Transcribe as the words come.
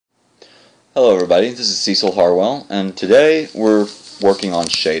Hello everybody, this is Cecil Harwell, and today we're working on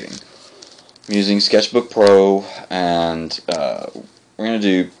shading. I'm using Sketchbook Pro, and we're going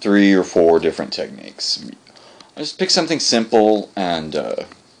to do 3 or 4 different techniques. I just pick something simple, and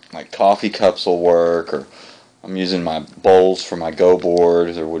like coffee cups will work, or I'm using my bowls for my Go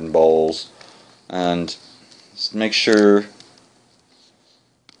board, they're wooden bowls, and just make sure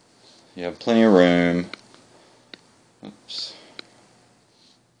you have plenty of room. Oops.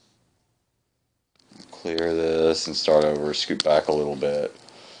 Clear this and start over, scoot back a little bit.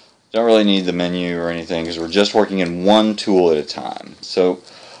 Don't really need the menu or anything because we're just working in one tool at a time. So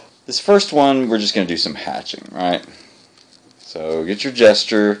this first one, we're just going to do some hatching, right? So get your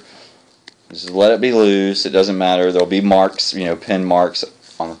gesture, just let it be loose. It doesn't matter. There'll be marks, pen marks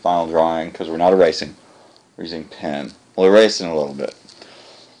on the final drawing because we're not erasing. We're using pen. We'll erase in a little bit.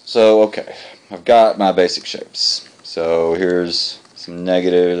 So okay, I've got my basic shapes. So here's some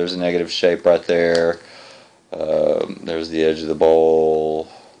negative. There's a negative shape right there. There's the edge of the bowl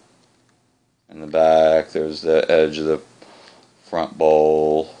in the back. There's the edge of the front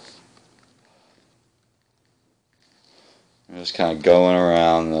bowl. I'm just kind of going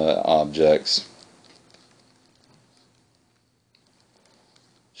around the objects.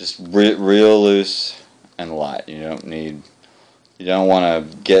 Just real loose and light. You don't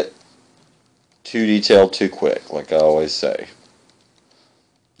want to get too detailed too quick, like I always say.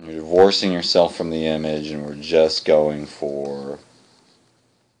 You're divorcing yourself from the image, and we're just going for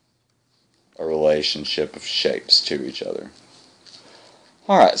a relationship of shapes to each other.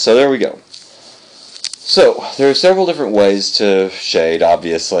 Alright, so there we go. So, there are several different ways to shade,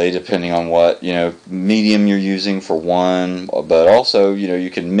 obviously, depending on what, medium you're using for one, but also, you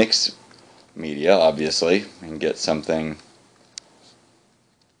can mix media, obviously, and get something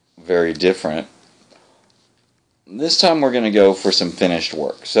very different. This time we're going to go for some finished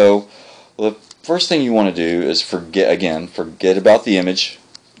work. So the first thing you want to do is forget about the image,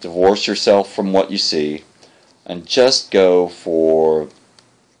 divorce yourself from what you see, and just go for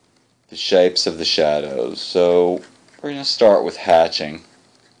the shapes of the shadows. So we're going to start with hatching.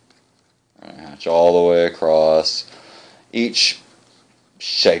 We're going to hatch all the way across each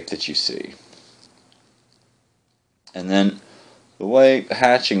shape that you see. And then the way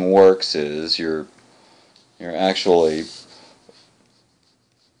hatching works is you're actually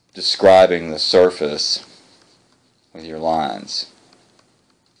describing the surface with your lines.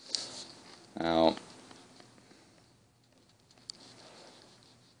 Now,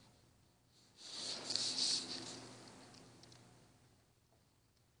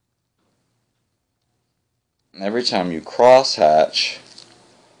 every time you cross hatch,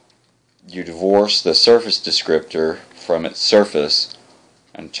 you divorce the surface descriptor from its surface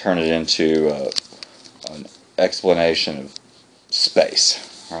and turn it into an explanation of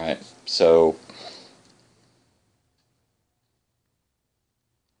space, right? So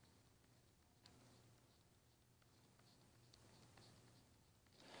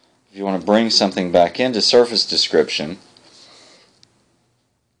if you want to bring something back into surface description,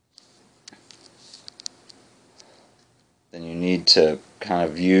 then you need to kind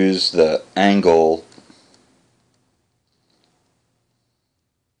of use the angle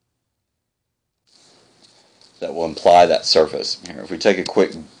that will imply that surface. Here, if we take a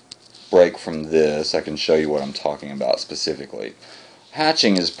quick break from this, I can show you what I'm talking about specifically.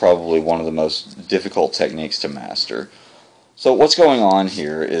 Hatching is probably one of the most difficult techniques to master. So what's going on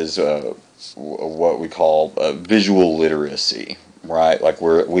here is what we call visual literacy, right? Like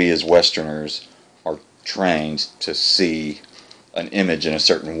we as Westerners are trained to see an image in a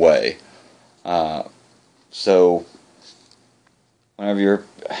certain way. So whenever you're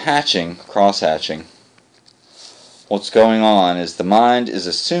hatching, cross-hatching, what's going on is the mind is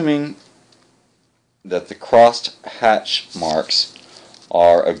assuming that the crossed hatch marks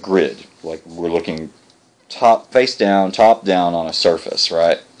are a grid. Like we're looking face down, top down on a surface,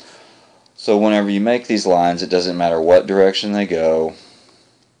 right? So whenever you make these lines, it doesn't matter what direction they go.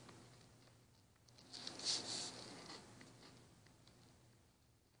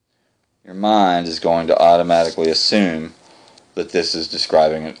 Your mind is going to automatically assume that this is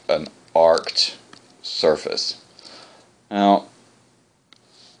describing an arced surface. Now,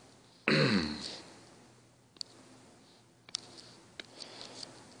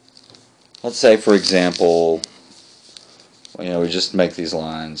 let's say, for example, we just make these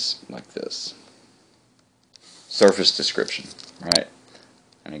lines like this. Surface description, right?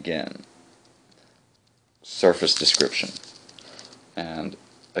 And again, surface description. And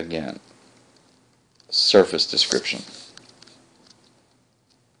again, surface description.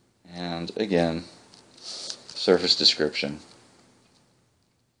 And again, surface description.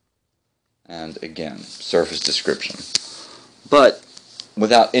 and again, surface description. But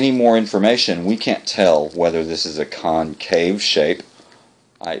without any more information, we can't tell whether this is a concave shape,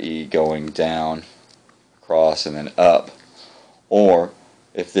 i.e. going down, across, and then up, or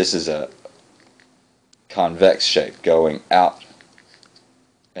if this is a convex shape going out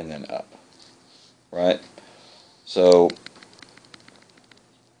and then up, right? So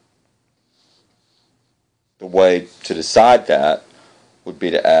the way to decide that would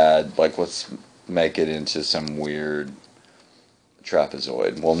be to add, like, let's make it into some weird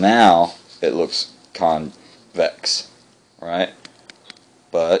trapezoid. Well, now it looks convex, right?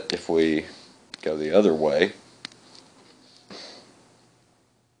 But if we go the other way,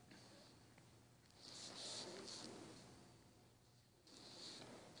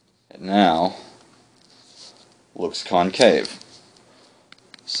 it now looks concave.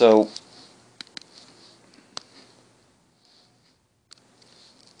 So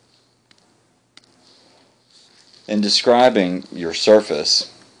in describing your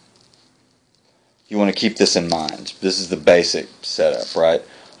surface, you want to keep this in mind. This is the basic setup, right?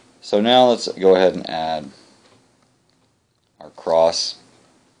 So now let's go ahead and add our cross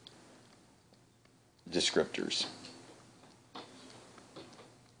descriptors.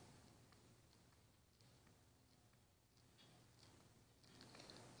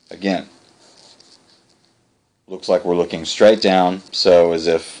 Again, looks like we're looking straight down, so as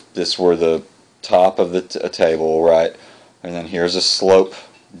if this were the top of the table, right? And then here's a slope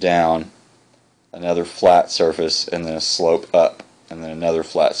down, another flat surface, and then a slope up, and then another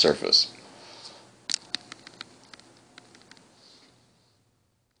flat surface.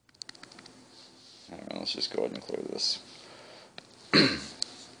 Alright, let's just go ahead and clear this.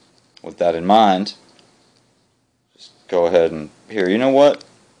 With that in mind, just go ahead and, here, you know what?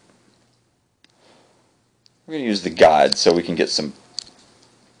 We're going to use the guide so we can get some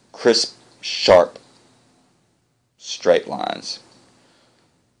crisp, sharp, straight lines.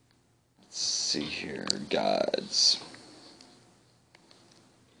 Let's see here, guides.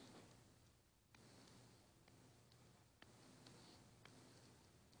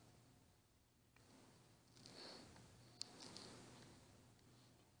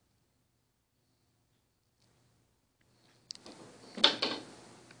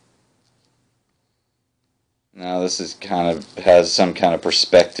 Now this is kind of has some kind of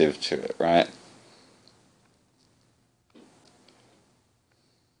perspective to it, right?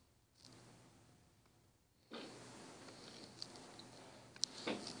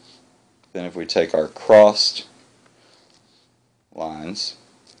 Then if we take our crossed lines,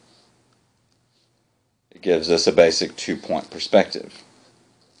 it gives us a basic two-point perspective.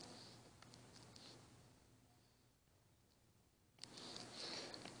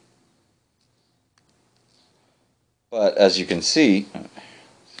 But as you can see, let's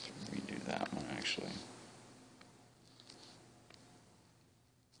redo that one actually.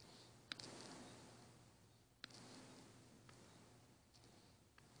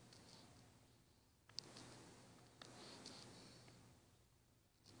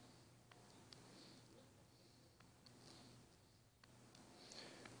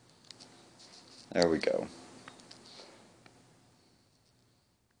 There we go.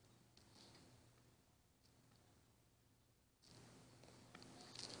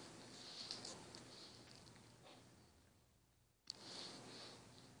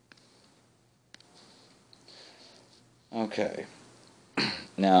 Okay.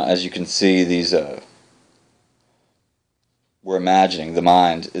 Now, as you can see, these we're imagining, the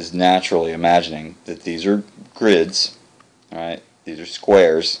mind is naturally imagining that these are grids, right? These are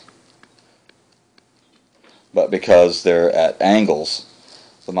squares, but because they're at angles,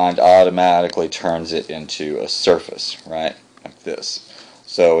 the mind automatically turns it into a surface, right? Like this.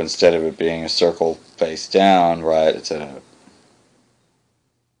 So instead of it being a circle face down, right, it's at a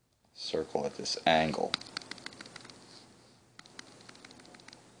circle at this angle.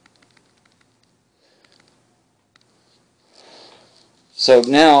 So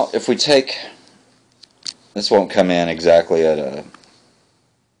now if we take, this won't come in exactly at a,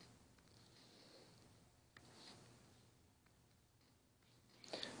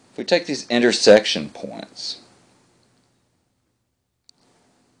 if we take these intersection points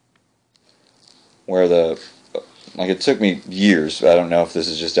where the, like, it took me years, I don't know if this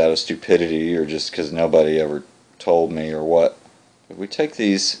is just out of stupidity or just because nobody ever told me or what. If we take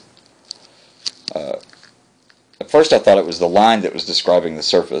these, at first I thought it was the line that was describing the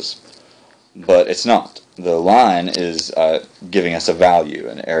surface, but it's not. The line is giving us a value,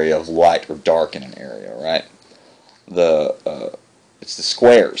 an area of light or dark in an area, right? It's the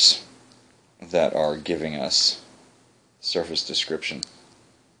squares that are giving us surface description.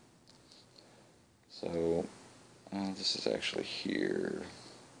 So this is actually here.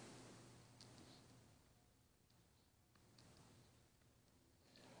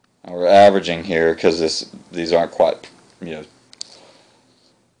 Now we're averaging here because these aren't quite,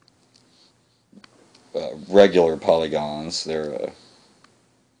 regular polygons. They're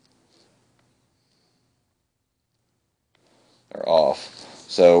off.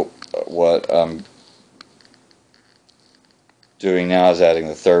 So what I'm doing now is adding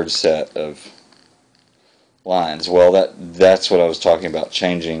the third set of lines. Well, that's what I was talking about,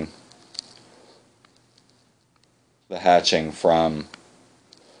 changing the hatching from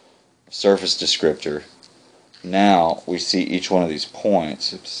surface descriptor. Now we see each one of these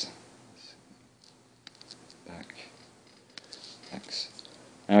points. Oops. Back. X.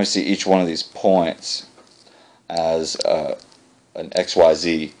 Now we see each one of these points as an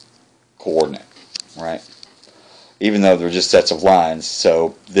XYZ coordinate, right? Even though they're just sets of lines,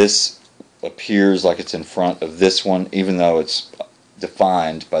 so this appears like it's in front of this one, even though it's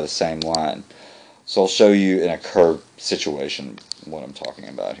defined by the same line. So I'll show you in a curved situation what I'm talking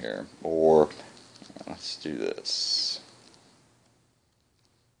about here. Or let's do this.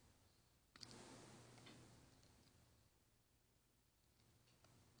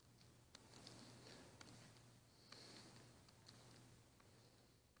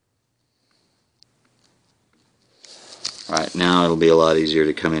 Alright, now it'll be a lot easier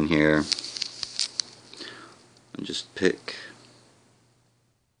to come in here and just pick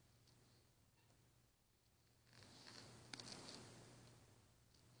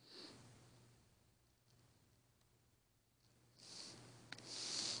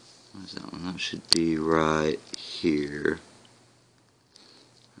where's that one? That should be right here.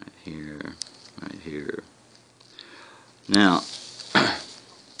 Right here. Right here. Now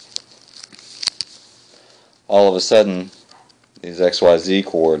all of a sudden these XYZ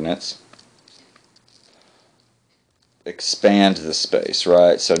coordinates expand the space,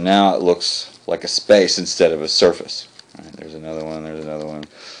 right? So now it looks like a space instead of a surface. Right, there's another one, there's another one.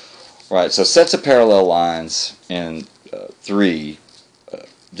 Right, so sets of parallel lines in three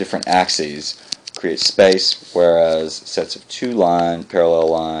different axes create space, whereas sets of two parallel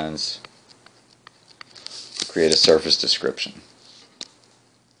lines create a surface description.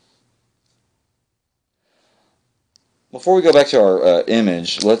 Before we go back to our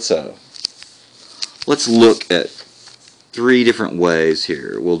image, let's look at three different ways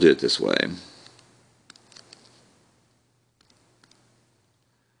here. We'll do it this way.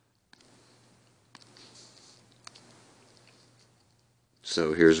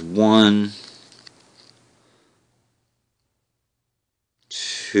 So here's 1,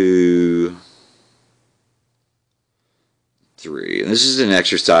 2, 3. And this is an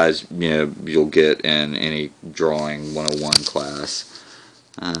exercise you'll get in any drawing 101 class.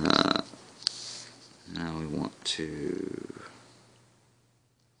 Now we want to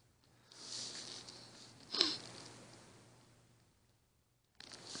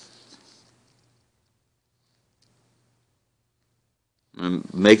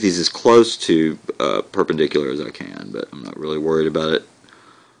make these as close to perpendicular as I can, but I'm not really worried about it.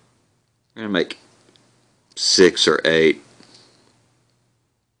 I'm going to make 6 or 8.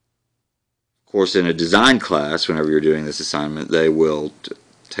 Of course, in a design class, whenever you're doing this assignment, they will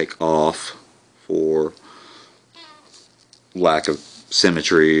take off for lack of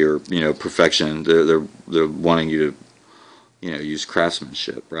symmetry or perfection. They're wanting you to use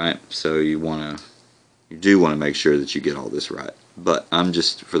craftsmanship, right? So you do want to make sure that you get all this right. But I'm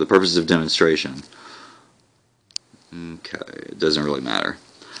just, for the purposes of demonstration, okay, it doesn't really matter.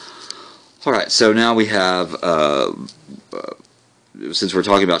 Alright, so now we have, since we're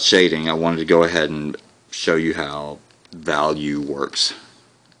talking about shading, I wanted to go ahead and show you how value works.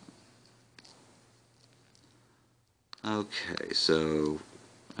 Okay, so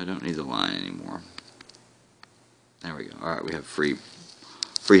I don't need the line anymore. There we go. Alright, we have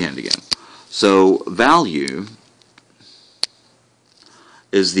freehand again. So value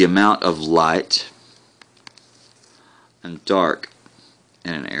is the amount of light and dark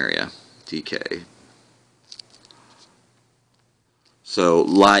in an area, dk. So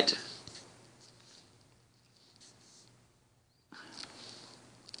light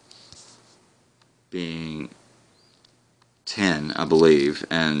being 10, I believe,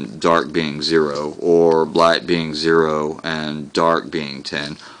 and dark being 0, or light being 0 and dark being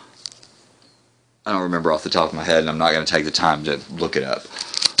 10. I don't remember off the top of my head, and I'm not going to take the time to look it up.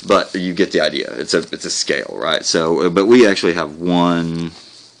 But you get the idea. It's a scale, right? So, but we actually have 1,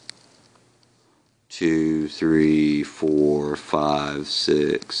 2, 3, 4, 5,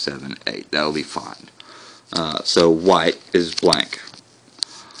 6, 7, 8. That'll be fine. So white is blank.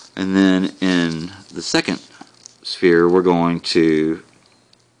 And then in the second sphere, we're going to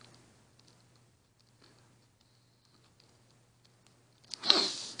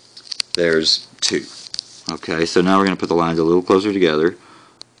there's 2. Okay, so now we're going to put the lines a little closer together.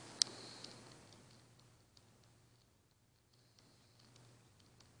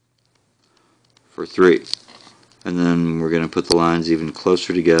 For 3. And then we're going to put the lines even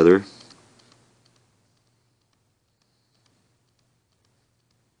closer together.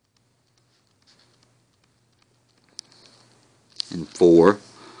 In 4.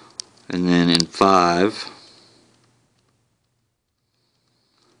 And then in 5,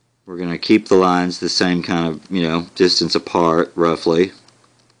 we're going to keep the lines the same kind of, distance apart, roughly.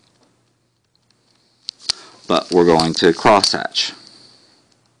 But we're going to crosshatch.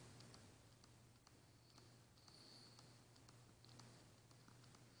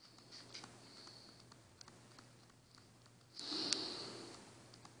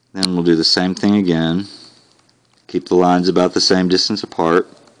 Then we'll do the same thing again. Keep the lines about the same distance apart.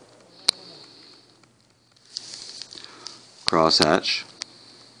 Crosshatch.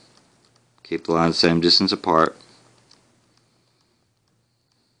 Keep the lines the same distance apart.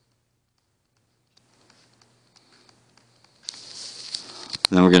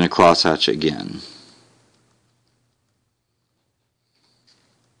 Then we're going to crosshatch again.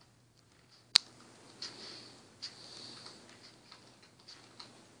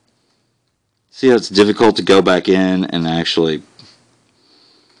 See how it's difficult to go back in and actually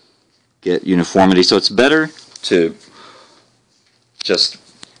get uniformity. So it's better to just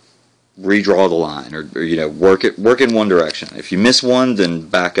redraw the line, or work in one direction. If you miss one, then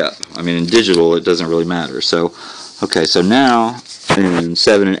back up. I mean, in digital, it doesn't really matter. So, okay, so now in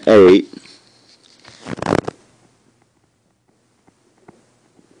 7 and 8,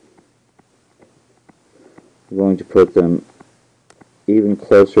 we're going to put them even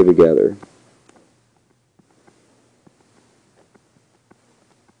closer together.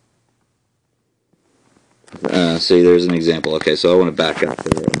 See, there's an example. Okay, so I want to back up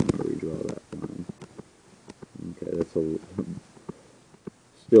there. I'm going to redraw that line. Okay, that's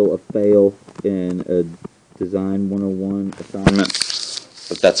still a fail in a Design 101 assignment,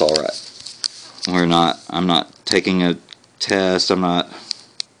 but that's all right. I'm not taking a test. I'm not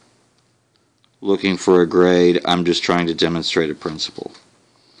looking for a grade. I'm just trying to demonstrate a principle.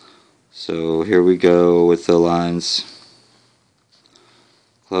 So here we go with the lines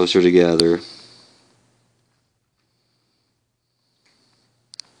closer together.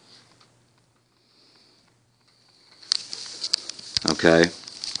 Okay,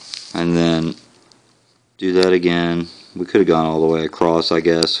 and then do that again. We could have gone all the way across, I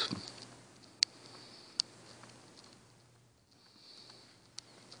guess.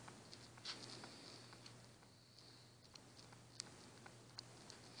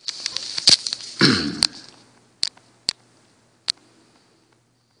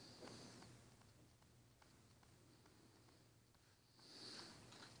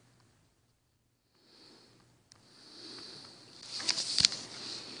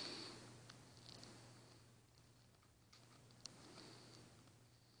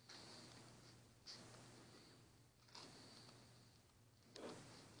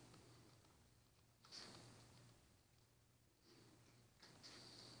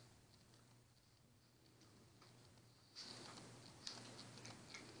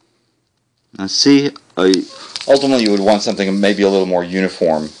 Now see, ultimately you would want something maybe a little more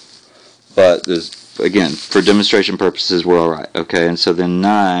uniform, but again, for demonstration purposes, we're alright. Okay, and so then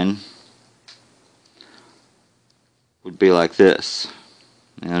 9 would be like this.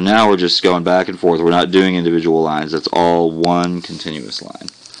 And now we're just going back and forth. We're not doing individual lines. That's all one continuous line.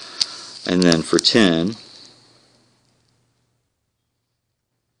 And then for 10,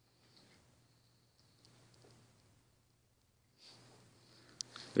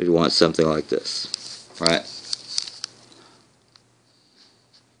 we'd want something like this, right?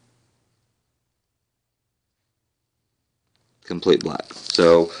 Complete black.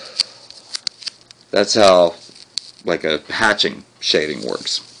 So that's how like a hatching shading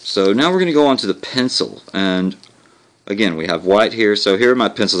works. So now we're going to go on to the pencil, and again we have white here. So here are my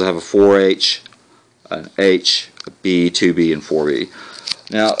pencils. I have a 4H, an H, a B, 2B, and 4B.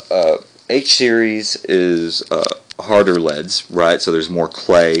 Now H series is harder leads, right? So there's more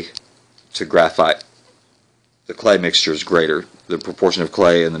clay to graphite. The clay mixture is greater. The proportion of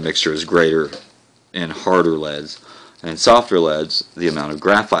clay in the mixture is greater in harder leads. And in softer leads, the amount of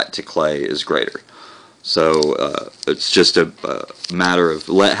graphite to clay is greater. So it's just a matter of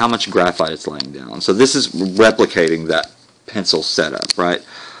how much graphite it's laying down. So this is replicating that pencil setup, right?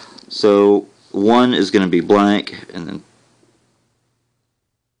 So 1 is going to be blank, and then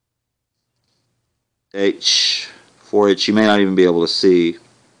H, 4H, you may not even be able to see.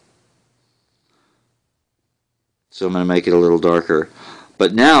 So I'm going to make it a little darker.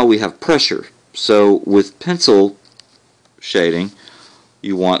 But now we have pressure. So with pencil shading,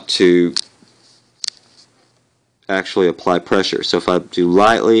 you want to actually apply pressure. So if I do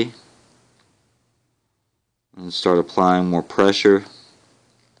lightly and start applying more pressure,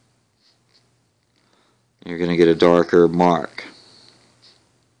 you're going to get a darker mark.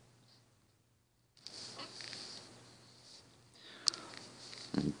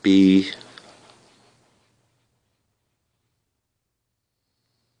 And B,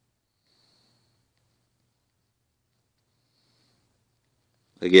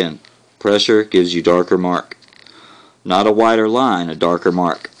 again, pressure gives you darker mark. Not a wider line, a darker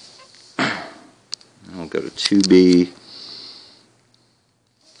mark. I'll go to 2B.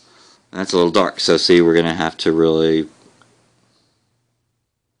 That's a little dark, so see, we're going to have to really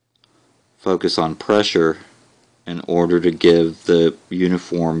focus on pressure in order to give the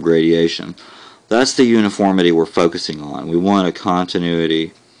uniform gradation. That's the uniformity we're focusing on. We want a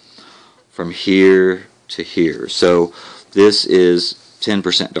continuity from here to here. So this is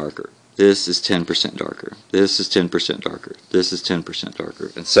 10% darker. This is 10% darker. This is 10% darker. This is 10%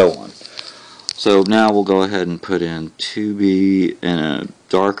 darker, and so on. So now we'll go ahead and put in 2B in a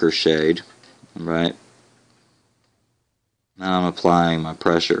darker shade, right? Now I'm applying my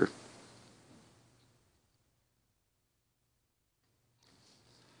pressure.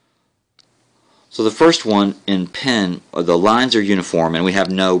 So the first one in pen, the lines are uniform and we have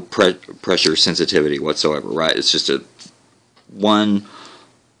no pressure sensitivity whatsoever, right? It's just a 1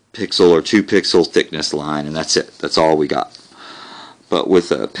 pixel or 2 pixel thickness line, and that's it. That's all we got. But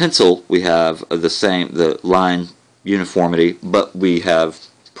with a pencil, we have the line uniformity, but we have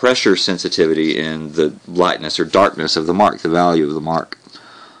pressure sensitivity in the lightness or darkness of the mark, the value of the mark.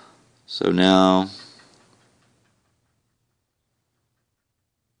 So now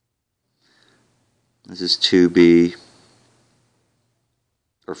this is 2B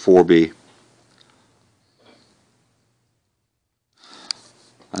or 4B.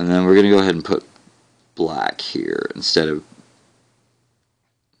 And then we're going to go ahead and put black here instead of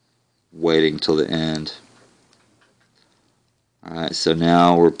waiting till the end. Alright, so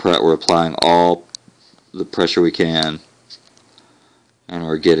now we're applying all the pressure we can, and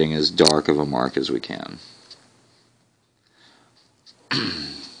we're getting as dark of a mark as we can.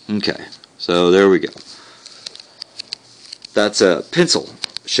 Okay, so there we go. That's a pencil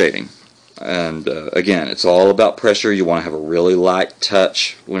shading. And again, it's all about pressure. You want to have a really light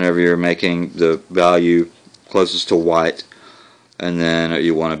touch whenever you're making the value closest to white. And then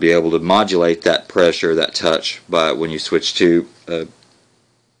you want to be able to modulate that pressure, that touch, by when you switch to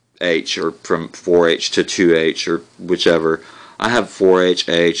H, or from 4H to 2H, or whichever. I have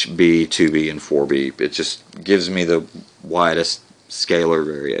 4H, H, B, 2B, and 4B. It just gives me the widest scalar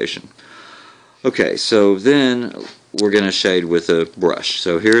variation. Okay, so then we're going to shade with a brush.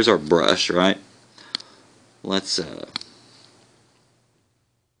 So here's our brush, right? Let's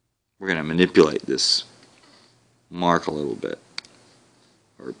we're going to manipulate this mark a little bit,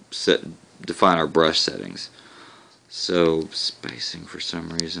 or define our brush settings. So spacing for some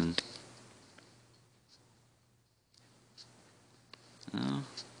reason. Oh.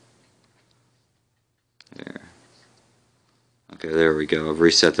 There. Okay, there we go. I've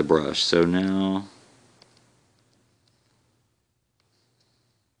reset the brush. So now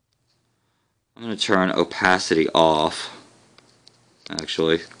I'm going to turn opacity off,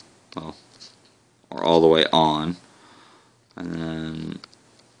 actually, well, or all the way on, and then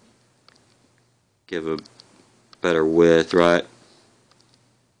give a better width, right?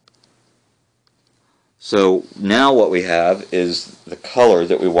 So now what we have is the color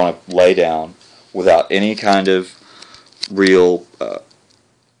that we want to lay down without any kind of real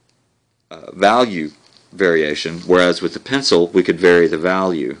value variation, whereas with the pencil we could vary the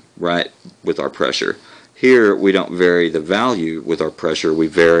value, right, with our pressure. Here we don't vary the value with our pressure, we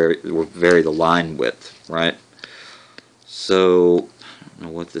vary the line width, right? So I don't know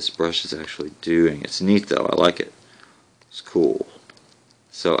what this brush is actually doing. It's neat though, I like it. It's cool.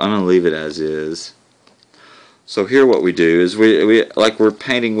 So I'm going to leave it as is. So here what we do is we're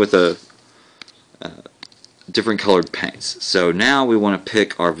painting with a different colored paints. So now we want to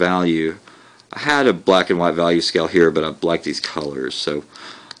pick our value. I had a black and white value scale here, but I like these colors. So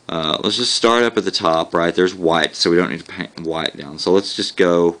let's just start up at the top, right? There's white, so we don't need to paint white down. So let's just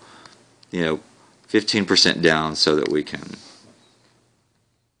go, 15% down so that we can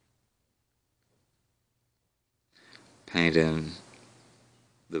paint in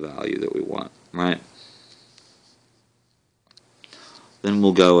the value that we want, right? Then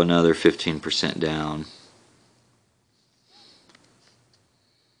we'll go another 15% down.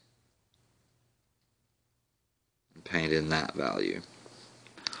 And paint in that value.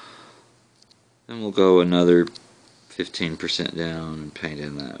 Then we'll go another 15% down and paint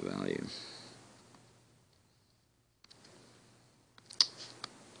in that value.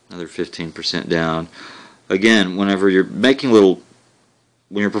 Another 15% down. Again, whenever you're making when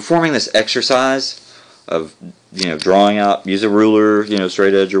you're performing this exercise of, drawing out, use a ruler,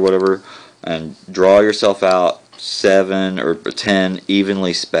 straight edge or whatever, and draw yourself out 7 or 10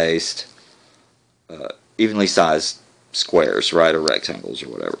 evenly spaced, evenly sized squares, right, or rectangles or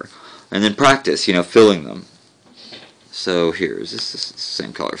whatever. And then practice, filling them. So here, is this the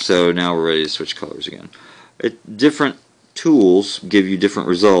same color? So now we're ready to switch colors again. Different tools give you different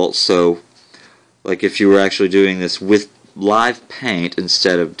results. So, like if you were actually doing this with live paint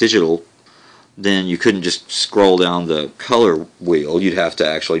instead of digital, then you couldn't just scroll down the color wheel. You'd have to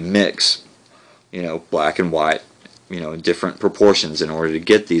actually mix, black and white, in different proportions in order to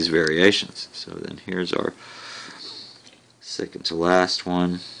get these variations. So then here's our second to last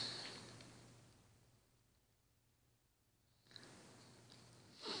one.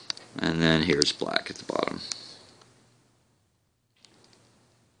 And then here's black at the bottom.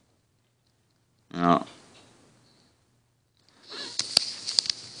 Oh.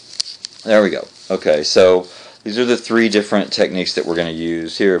 There we go. Okay, so these are the 3 different techniques that we're going to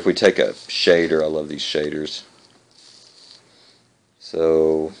use. Here, if we take a shader, I love these shaders.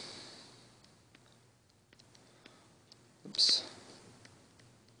 So, oops.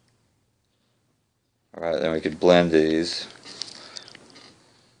 Alright, then we could blend these.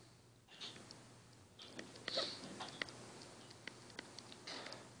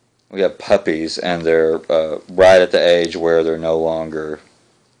 We got puppies, and they're right at the age where they're no longer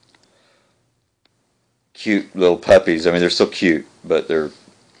cute little puppies. I mean, they're still cute, but they're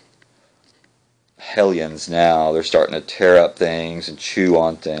hellions now. They're starting to tear up things and chew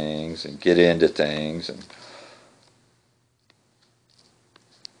on things and get into things. And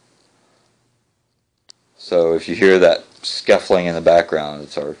so if you hear that scuffling in the background,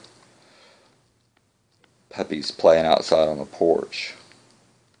 it's our puppies playing outside on the porch.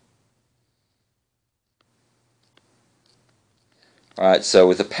 Alright, so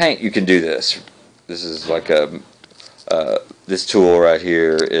with the paint you can do this. This is like this tool right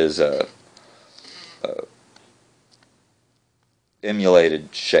here is a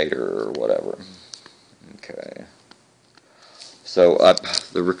emulated shader or whatever. Okay. So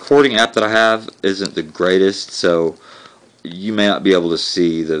the recording app that I have isn't the greatest, so you may not be able to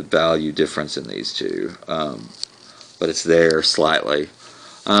see the value difference in these two, but it's there slightly.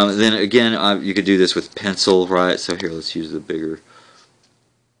 Then again, you could do this with pencil, right? So here, let's use the bigger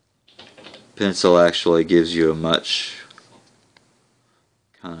pencil. Actually gives you a much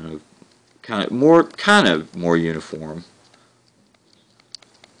kind of more uniform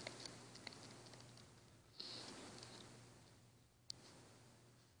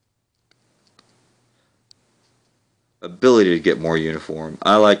ability to get more uniform.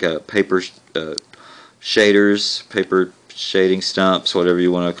 I like paper shaders, paper shading stumps, whatever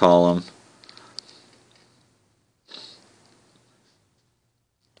you want to call them.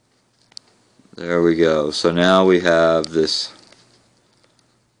 There we go. So now we have this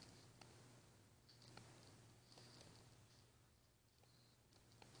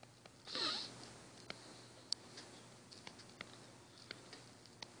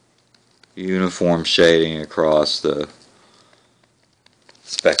uniform shading across the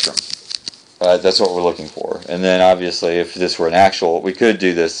spectrum. Right, that's what we're looking for. And then obviously if this were an actual, we could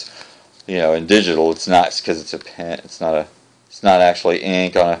do this, in digital. It's not, because it's a pen. It's not actually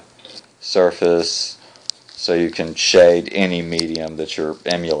ink on a surface, so you can shade any medium that you're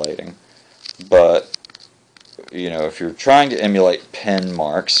emulating. But if you're trying to emulate pen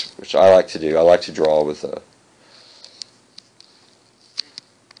marks, which I like to do, I like to draw with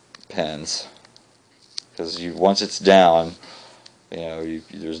pens, because once it's down,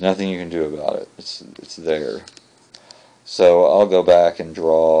 there's nothing you can do about it. It's there. So I'll go back and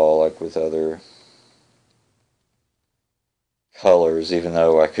draw like with other colors, even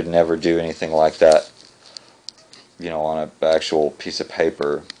though I could never do anything like that, on an actual piece of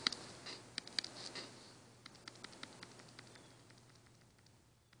paper.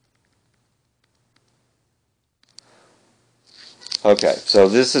 Okay, so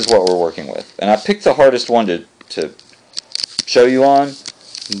this is what we're working with. And I picked the hardest one to show you on,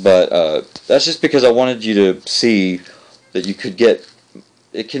 but that's just because I wanted you to see that you could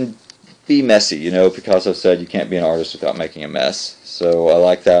it can be messy, because I've said you can't be an artist without making a mess. So I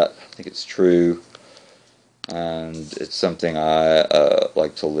like that. I think it's true. and it's something I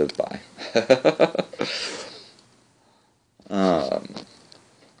like to live by.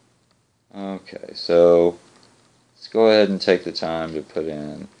 Okay, so let's go ahead and take the time to put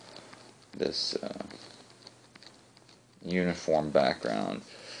in this uniform background.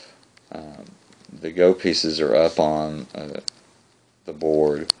 The Go pieces are up on the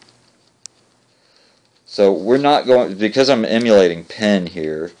board. So we're not going, because I'm emulating pen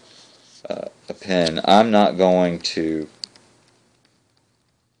here, a pen, I'm not going to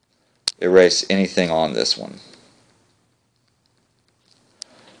erase anything on this one.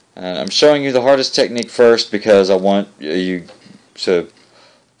 And I'm showing you the hardest technique first because I want you to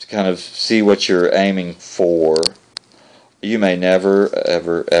kind of see what you're aiming for. You may never,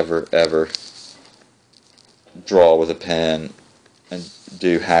 ever, ever, ever draw with a pen and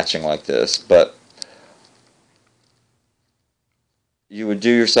do hatching like this, but you would do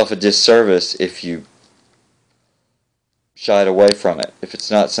yourself a disservice if you shied away from it. If it's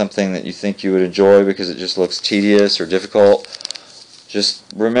not something that you think you would enjoy because it just looks tedious or difficult, just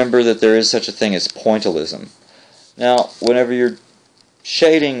remember that there is such a thing as pointillism. Now, whenever you're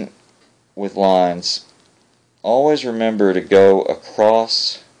shading with lines, always remember to go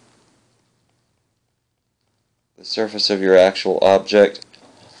across the surface of your actual object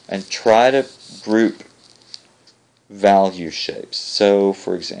and try to group value shapes. So,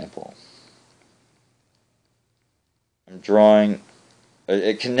 for example, I'm drawing,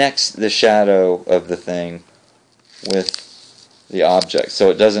 it connects the shadow of the thing with the object, so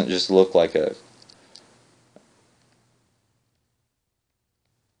it doesn't just look like a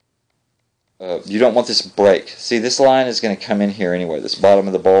you don't want this break. See, this line is going to come in here anyway, this bottom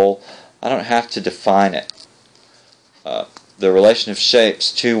of the bowl. I don't have to define it. The relation of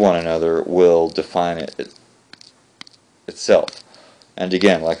shapes to one another will define it itself. And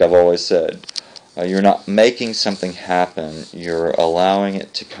again, like I've always said, you're not making something happen, you're allowing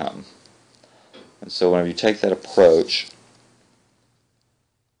it to come. And so whenever you take that approach,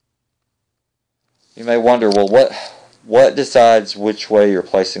 you may wonder, well, what decides which way you're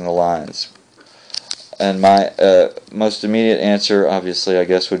placing the lines? And my most immediate answer, obviously, I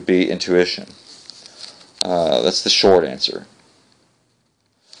guess, would be intuition. That's the short answer.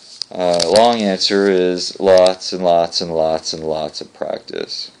 Long answer is lots and lots and lots and lots of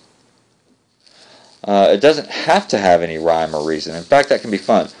practice. It doesn't have to have any rhyme or reason. In fact, that can be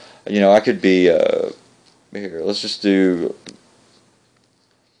fun. You know, I could be here. Let's do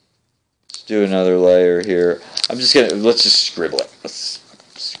another layer here. Let's just scribble it. Let's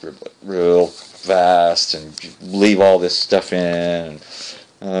scribble it real fast and leave all this stuff in.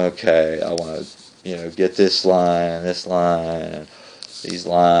 Okay, I want to, get this line and this line and these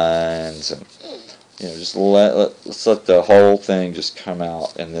lines, and just let's let the whole thing just come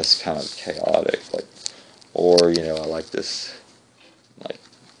out in this kind of chaotic, or I like this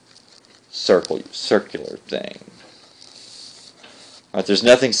circular thing. Right, there's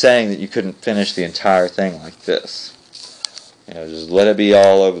nothing saying that you couldn't finish the entire thing like this. Just let it be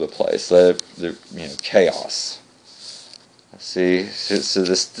all over the place. Let it, chaos. See, so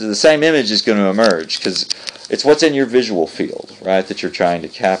the same image is going to emerge because it's what's in your visual field, right, that you're trying to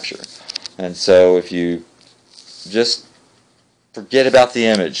capture. And so if you just forget about the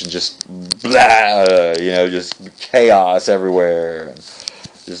image and just blah, just chaos everywhere, and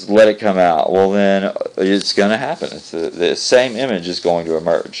just let it come out, well then it's going to happen. It's the same image is going to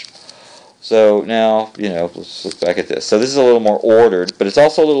emerge. So now, let's look back at this. So this is a little more ordered, but it's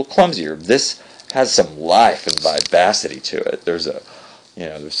also a little clumsier. This has some life and vivacity to it. There's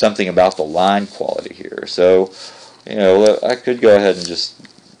there's something about the line quality here. So, I could go ahead and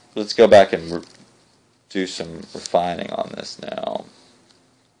let's go back and do some refining on this now.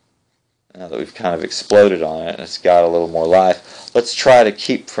 Now that we've kind of exploded on it and it's got a little more life, let's try to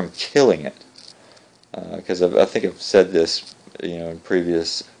keep from killing it. Because I think I've said this, in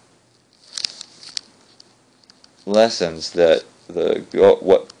previous lessons, that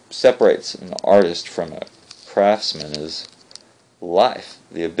what separates an artist from a craftsman is life.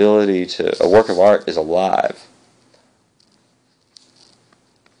 The ability a work of art is alive.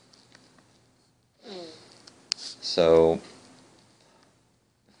 So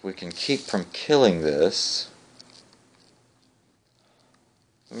if we can keep from killing this.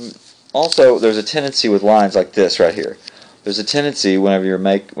 Also, there's a tendency with lines like this right here. There's a tendency whenever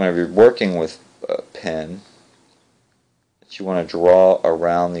you're working with a pen, that you want to draw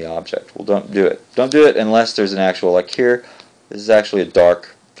around the object. Well, don't do it. Don't do it unless there's an actual, like here, this is actually a darker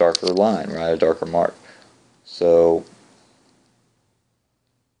line, right? A darker mark. So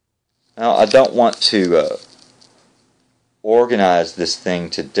now I don't want to organize this thing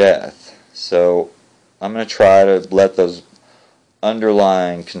to death. So I'm going to try to let those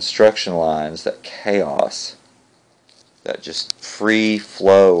underlying construction lines, that chaos, that just free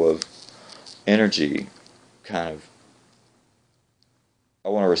flow of energy, kind of, I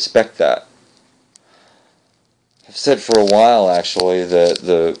want to respect that. I've said for a while, actually, that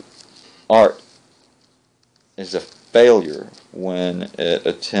the art is a failure when it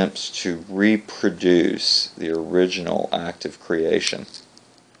attempts to reproduce the original act of creation.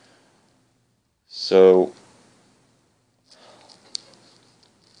 So,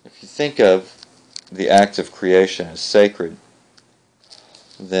 if you think of the act of creation as sacred,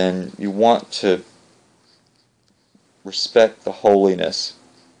 then you want to respect the holiness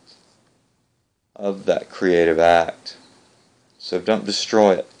of that creative act. So don't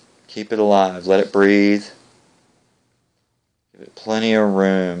destroy it. Keep it alive. Let it breathe. Give it plenty of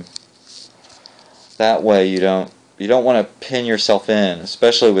room. That way you don't want to pin yourself in,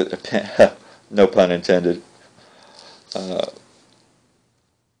 especially with a pin, no pun intended. You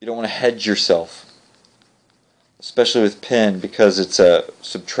don't want to hedge yourself, especially with pen, because it's a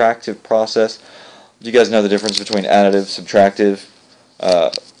subtractive process. Do you guys know the difference between additive, subtractive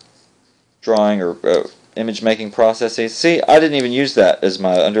drawing or image making processes? See, I didn't even use that as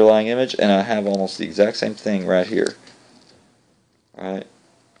my underlying image, and I have almost the exact same thing right here. Right?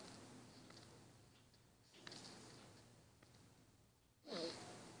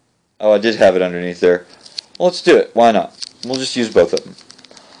 Oh, I did have it underneath there. Well, let's do it. Why not? We'll just use both of them.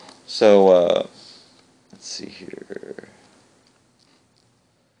 So, let's see here.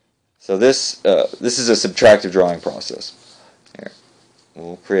 So this is a subtractive drawing process. Here,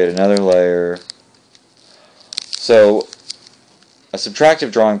 we'll create another layer. So, a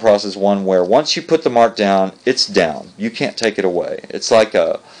subtractive drawing process is one where once you put the mark down, it's down. You can't take it away. It's like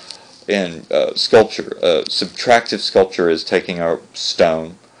in sculpture. Subtractive sculpture is taking a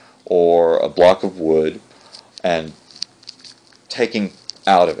stone or a block of wood and taking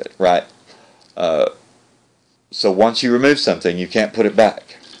out of it, right? So once you remove something, you can't put it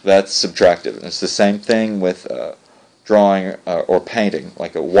back. That's subtractive. And it's the same thing with drawing or painting.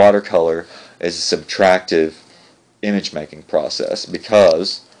 Like a watercolor is a subtractive image making process,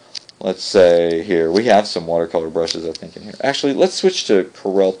 because let's say here we have some watercolor brushes, I think, in here. Actually, let's switch to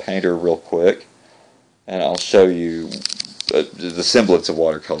Corel Painter real quick, and I'll show you the semblance of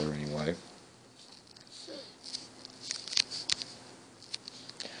watercolor anyway.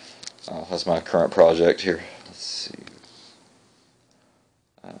 That's my current project here. Let's see.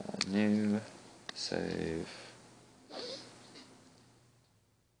 New, save.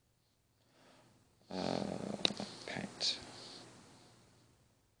 Paint.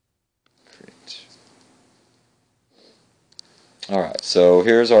 Create. Alright, so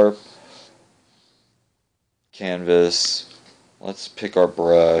here's our canvas. Let's pick our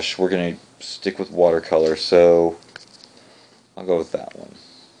brush. We're going to stick with watercolor, so I'll go with that one.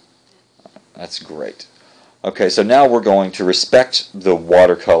 That's great. Okay, so now we're going to respect the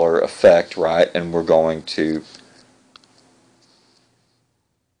watercolor effect, right? And we're going to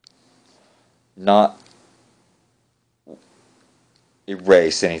not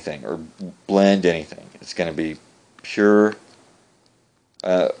erase anything or blend anything. It's going to be pure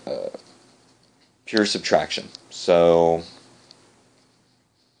pure subtraction. So,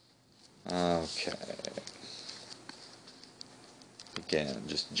 okay. Again,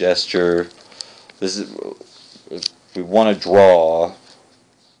 just gesture. This is, if we want to draw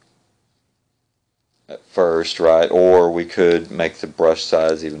at first, right? Or we could make the brush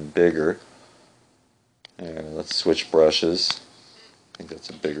size even bigger. Here, let's switch brushes. I think that's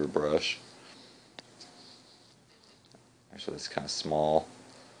a bigger brush. Actually, it's kind of small.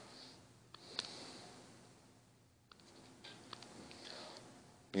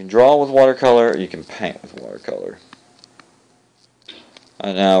 You can draw with watercolor, or you can paint with watercolor.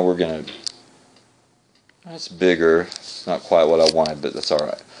 And now we're going to... That's bigger. It's not quite what I wanted, but that's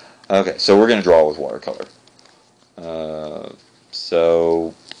alright. Okay, so we're going to draw with watercolor.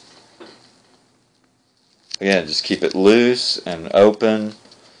 So, again, just keep it loose and open,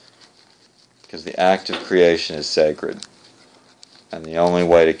 because the act of creation is sacred. And the only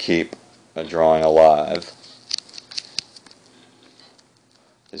way to keep a drawing alive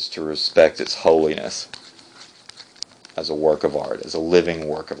is to respect its holiness as a work of art, as a living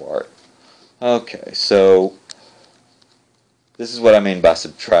work of art. Okay, so this is what I mean by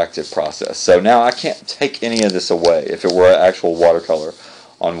subtractive process. So now I can't take any of this away. If it were actual watercolor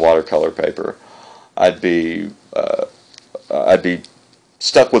on watercolor paper, I'd be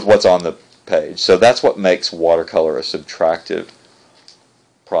stuck with what's on the page. So that's what makes watercolor a subtractive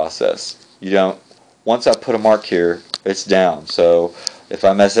process. You don't, once I put a mark here, it's down. So if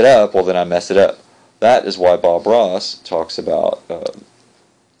I mess it up, well then I mess it up. That is why Bob Ross talks about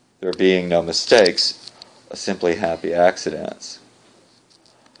there being no mistakes, simply happy accidents.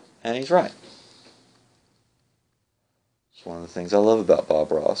 And he's right. It's one of the things I love about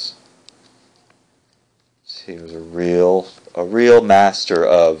Bob Ross. He was a real master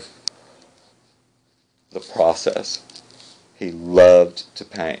of the process. He loved to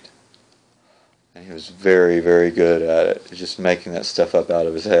paint. And he was very, very good at it. Just making that stuff up out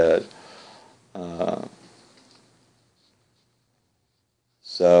of his head.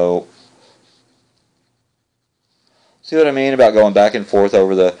 So, see what I mean about going back and forth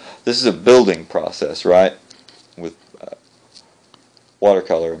over this is a building process, right? With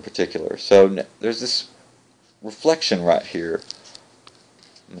watercolor in particular. So there's this reflection right here.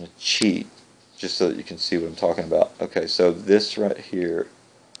 I'm going to cheat just so that you can see what I'm talking about. Okay, so this right here,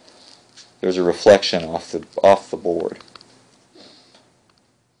 there's a reflection off the board.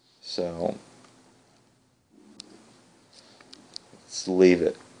 So let's leave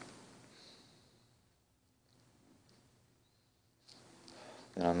it.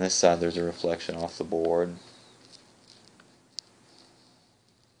 And on this side there's a reflection off the board.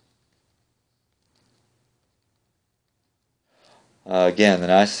 Again, the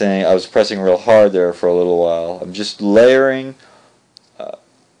nice thing, I was pressing real hard there for a little while. I'm just layering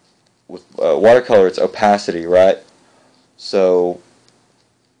with watercolor. It's opacity, right? So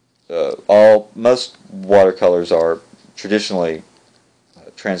most watercolors are traditionally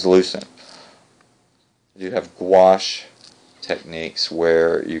translucent. You have gouache techniques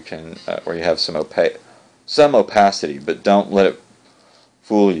where you can where you have some opacity, but don't let it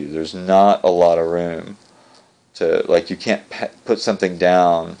fool you. There's not a lot of room to, like, you can't put something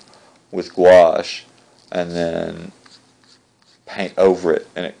down with gouache and then paint over it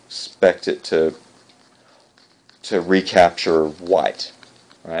and expect it to recapture white,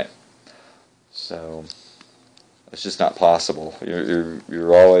 right? So it's just not possible.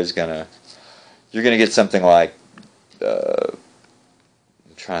 You're always gonna get something like I'm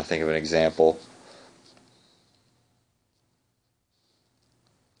trying to think of an example.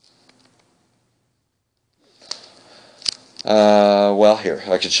 Well, here,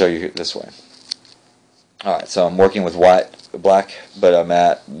 I could show you this way. Alright, so I'm working with black, but I'm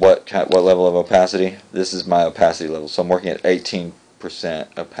at what level of opacity? This is my opacity level, so I'm working at 18%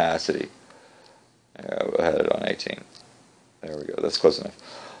 opacity. I had it on 18. There we go, that's close enough.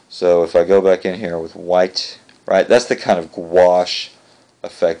 So if I go back in here with white, right, that's the kind of gouache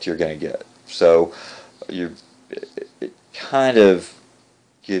effect you're going to get. So it kind of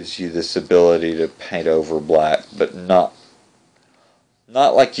gives you this ability to paint over black, but not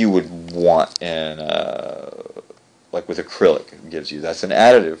like you would want in like with acrylic. It gives you, that's an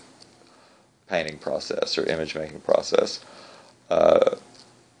additive painting process or image making process. You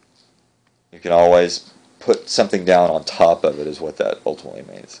can always put something down on top of it is what that ultimately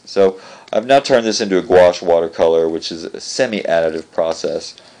means. So I've now turned this into a gouache watercolor, which is a semi-additive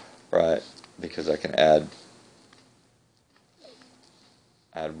process, right? Because I can add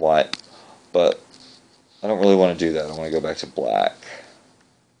white, but I don't really want to do that. I want to go back to black.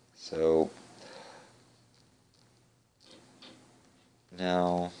 So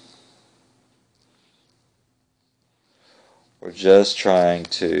now we're just trying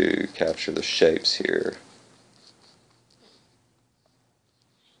to capture the shapes here.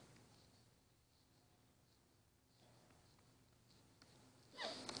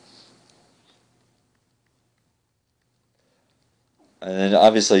 And then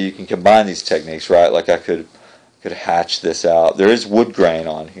obviously you can combine these techniques, right? Like I could hatch this out. There is wood grain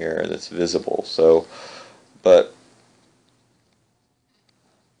on here that's visible. So, but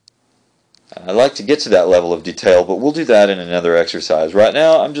I'd like to get to that level of detail, but we'll do that in another exercise. Right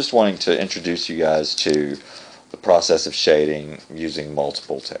now, I'm just wanting to introduce you guys to the process of shading using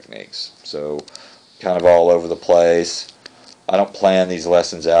multiple techniques. So, kind of all over the place. I don't plan these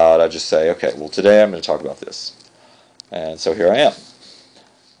lessons out. I just say, okay, well, today I'm going to talk about this. And so here I am.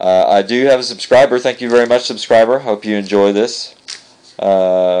 I do have a subscriber. Thank you very much, subscriber. Hope you enjoy this.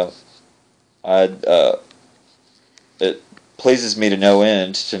 It pleases me to no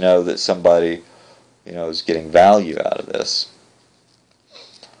end to know that somebody, is getting value out of this.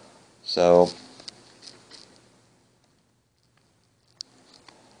 So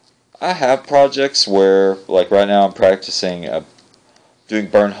I have projects where, like right now, I'm practicing doing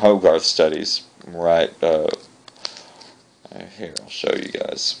Bern Hogarth studies. Right here, I'll show you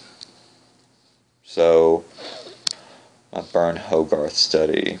guys. So my Bern Hogarth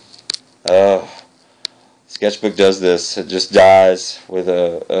study. Sketchbook does this. It just dies with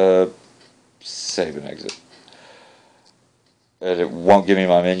a save and exit. it won't give me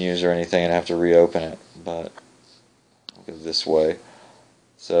my menus or anything and I have to reopen it, but I'll go this way.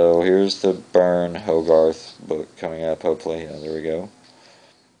 So here's the Burn Hogarth book coming up, hopefully. Yeah, there we go.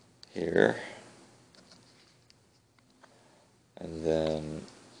 Here. And then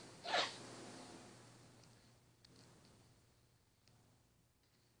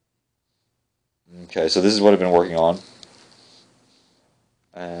okay, so this is what I've been working on.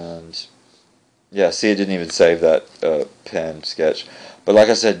 And yeah, see, it didn't even save that pen sketch. But like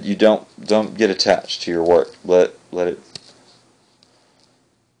I said, you don't get attached to your work. Let it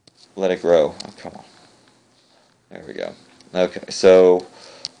grow. Oh, come on. There we go. Okay, so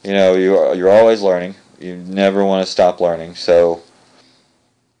you know you're always learning. You never want to stop learning. So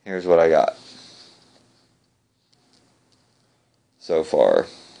here's what I got so far.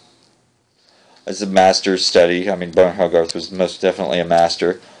 It's a master's study. I mean, Bernard Hogarth was most definitely a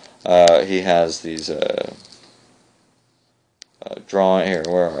master. He has these drawing here.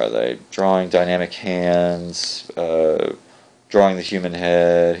 Where are they? Drawing dynamic hands. Drawing the human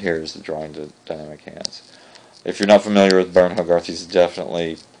head. Here's the drawing the dynamic hands. If you're not familiar with Bernard Hogarth, he's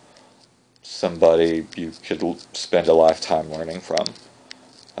definitely somebody you could spend a lifetime learning from.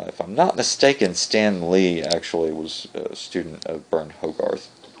 If I'm not mistaken, Stan Lee actually was a student of Bernard Hogarth,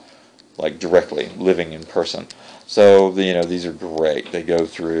 like directly, living in person. So you know these are great. They go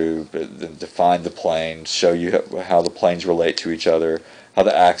through, define the planes, show you how the planes relate to each other, how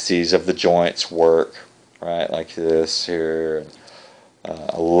the axes of the joints work, right? Like this here.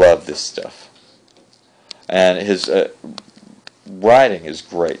 I love this stuff, and his writing is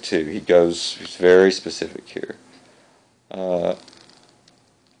great too. He's very specific here.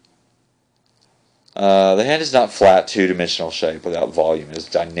 Uh, the hand is not flat, two-dimensional shape without volume. It is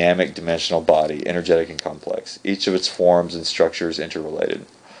a dynamic, dimensional body, energetic and complex. Each of its forms and structures interrelated.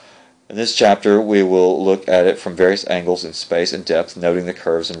 In this chapter, we will look at it from various angles in space and depth, noting the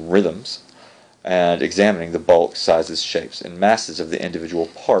curves and rhythms, and examining the bulk, sizes, shapes, and masses of the individual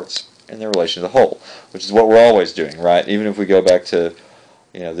parts in their relation to the whole, which is what we're always doing, right? Even if we go back to,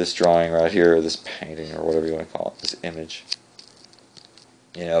 you know, this drawing right here, or this painting, or whatever you want to call it, this image.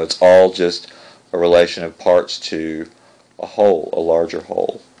 You know, it's all just a relation of parts to a whole, a larger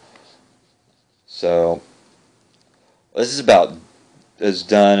whole. So this is about as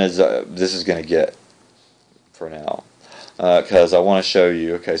done as this is going to get for now, because I want to show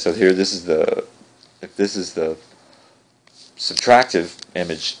you. Okay, so here this is the subtractive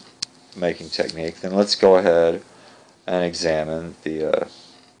image making technique. Then let's go ahead and examine the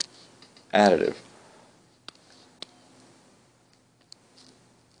additive.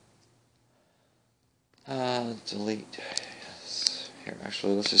 Delete. Yes. Here,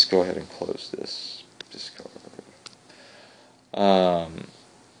 actually, let's just go ahead and close this. Discard. Um,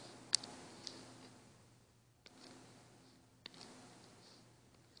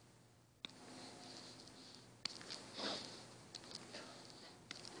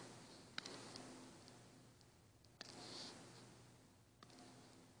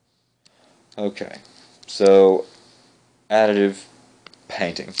 okay, so additive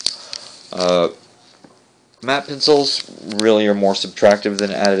painting. Matte pencils really are more subtractive than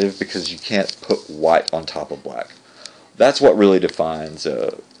additive because you can't put white on top of black. That's what really defines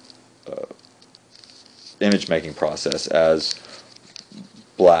a image making process as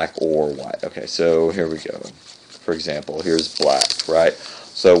black or white. Okay, so here we go. For example, here's black, right?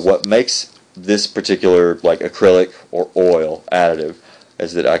 So what makes this particular like acrylic or oil additive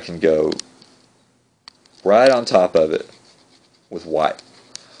is that I can go right on top of it with white.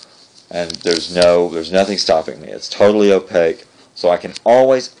 And there's nothing stopping me. It's totally opaque, so I can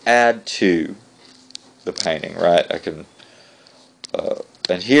always add to the painting, right? I can,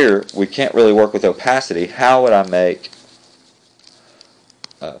 and here we can't really work with opacity. How would I make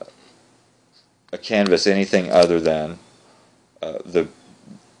a canvas anything other than the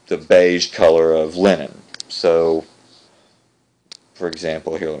beige color of linen? So, for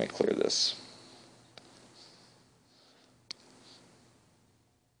example, here, let me clear this.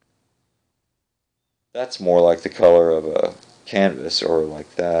 That's more like the color of a canvas, or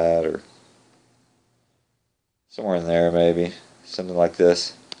like that, or somewhere in there maybe, something like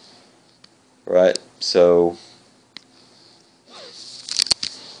this, right? So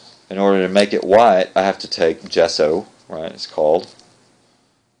in order to make it white, I have to take gesso, right, it's called,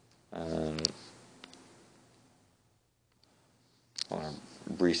 and I want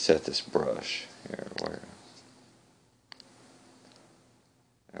to reset this brush here.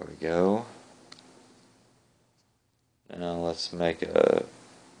 There we go. Now let's make a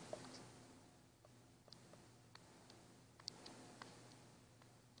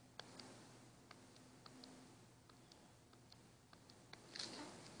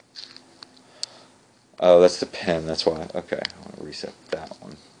Oh, that's the pen, that's why. Okay, I want to reset that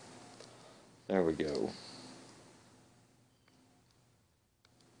one. There we go.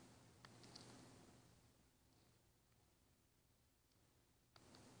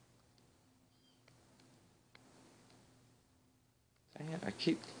 Dang it, I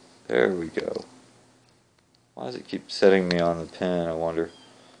keep... There we go. Why does it keep setting me on the pen, I wonder?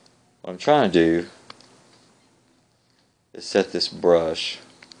 What I'm trying to do is set this brush.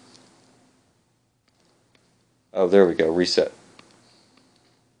 Oh, there we go, reset.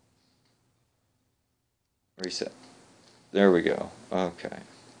 Reset. There we go. Okay.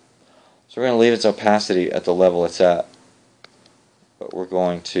 So we're going to leave its opacity at the level it's at. But we're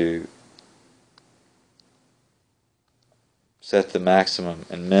going to set the maximum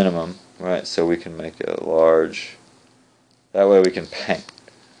and minimum, right, so we can make it large. That way we can paint,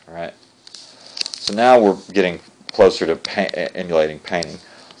 right? So now we're getting closer to emulating painting.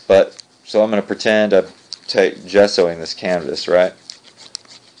 But, so I'm going to pretend I'm gessoing this canvas, right?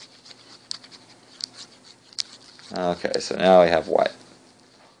 Okay, so now we have white.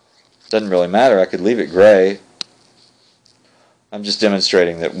 Doesn't really matter, I could leave it gray. I'm just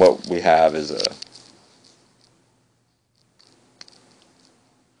demonstrating that what we have is a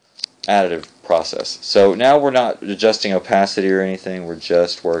additive process. So now we're not adjusting opacity or anything, we're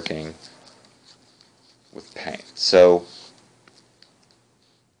just working with paint. So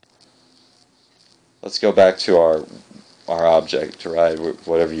let's go back to our object, right?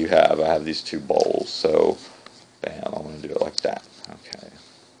 Whatever you have. I have these two bowls, so bam, I want to do it like that. Okay.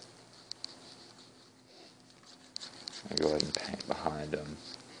 I'll go ahead and paint behind them.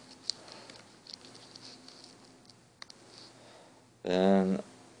 Then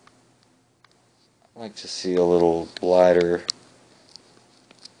I like to see a little lighter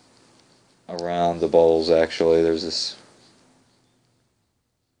around the bowls. Actually, there's this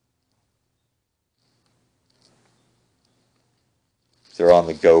they're on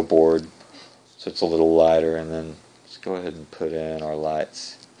the go board, so it's a little lighter. And then let's go ahead and put in our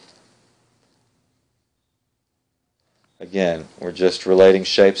lights. Again, we're just relating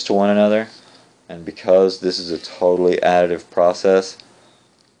shapes to one another, and because this is a totally additive process,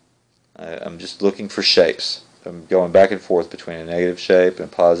 I'm just looking for shapes. I'm going back and forth between a negative shape and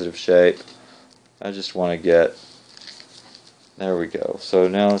a positive shape. I just want to get, there we go. So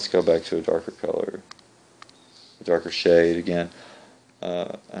now let's go back to a darker color, a darker shade again.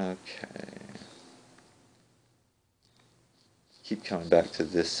 Okay. Keep coming back to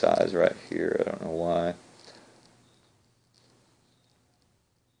this size right here. I don't know why.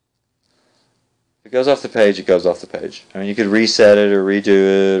 If it goes off the page, it goes off the page. I mean, you could reset it or redo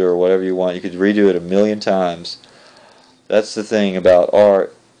it or whatever you want. You could redo it 1,000,000 times. That's the thing about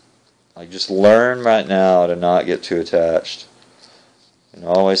art. Like, just learn right now to not get too attached. And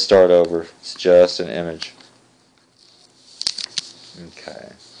always start over. It's just an image.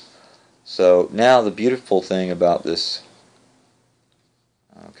 Okay. So now the beautiful thing about this,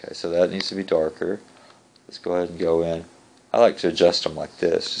 okay, so that needs to be darker. Let's go ahead and go in. I like to adjust them like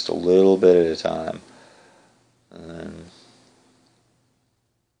this, just a little bit at a time. And then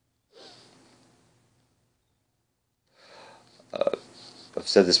I've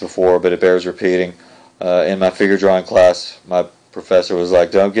said this before, but it bears repeating. In my figure drawing class, my professor was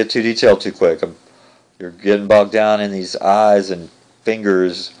like, "Don't get too detailed too quick. You're getting bogged down in these eyes and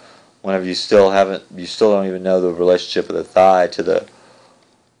fingers whenever you still don't even know the relationship of the thigh to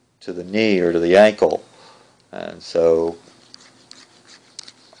the knee or to the ankle." And so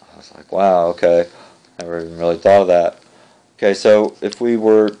I was like, wow, okay, never even really thought of that. Okay, so if we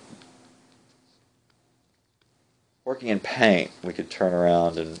were working in paint, we could turn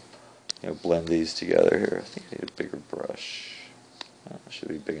around and blend these together here. I think I need a bigger brush. That should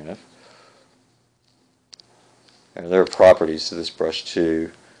be big enough. And there are properties to this brush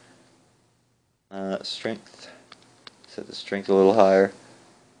too. Strength. Set the strength a little higher.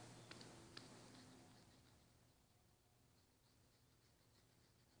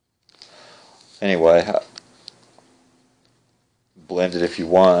 Anyway, blend it if you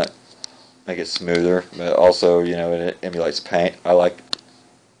want. Make it smoother. But also, it emulates paint. I like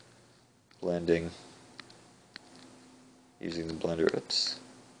blending using the blender. Oops.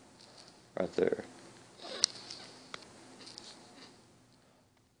 Right there.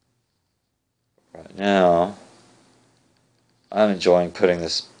 Right now, I'm enjoying putting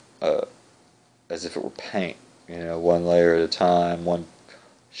this as if it were paint. One layer at a time, one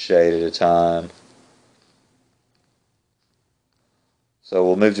shade at a time. So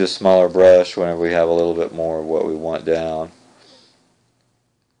we'll move to a smaller brush whenever we have a little bit more of what we want down.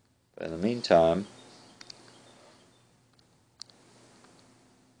 But in the meantime,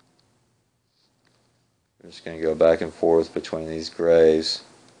 We're just going to go back and forth between these grays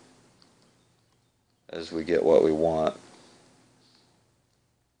as we get what we want.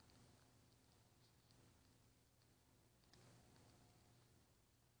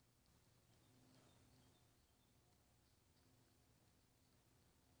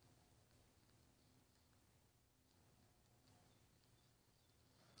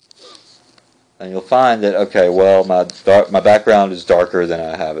 And you'll find that, okay, well, my background is darker than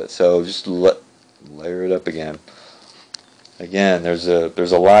I have it, so just layer it up again. Again, there's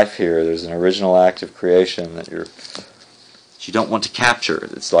a life here. There's an original act of creation that you don't want to capture.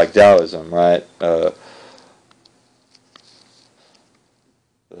 It's like Taoism, right? The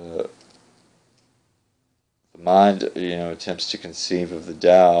mind, attempts to conceive of the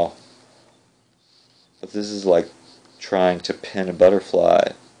Tao, but this is like trying to pin a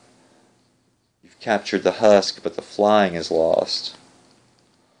butterfly. You've captured the husk, but the flying is lost.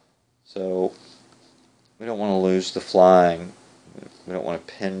 So we don't want to lose the flying. We don't want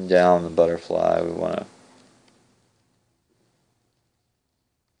to pin down the butterfly. We want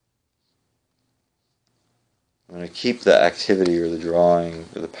to keep the activity or the drawing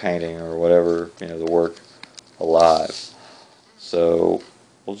or the painting or whatever, the work alive. So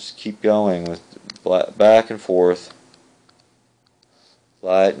we'll just keep going with back and forth,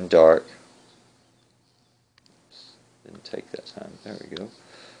 light and dark. Didn't take that time. There we go.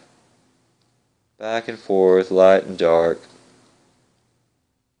 Back and forth, light and dark.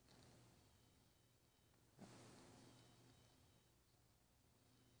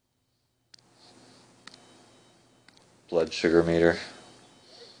 Blood sugar meter.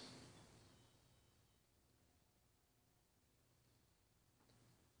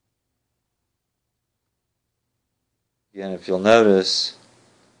 Again, if you'll notice,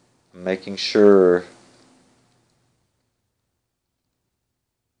 I'm making sure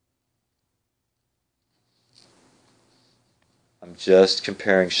I'm just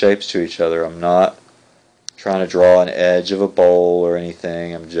comparing shapes to each other. I'm not trying to draw an edge of a bowl or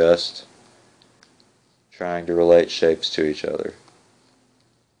anything. I'm just trying to relate shapes to each other.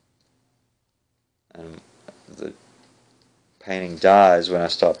 And the painting dies when I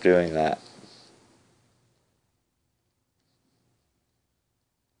stop doing that.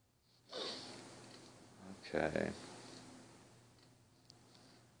 Okay.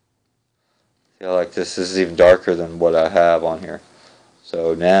 I feel like this is even darker than what I have on here.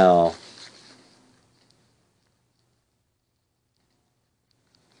 So now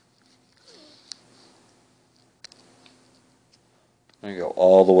I'm going to go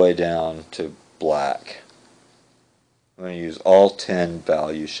all the way down to black. I'm going to use all 10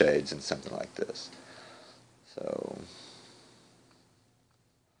 value shades in something like this. So,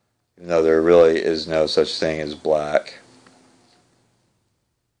 even though there really is no such thing as black.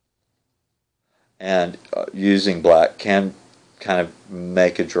 And using black can kind of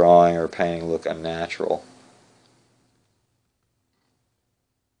make a drawing or a painting look unnatural.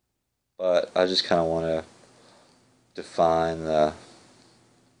 But I just kind of want to define those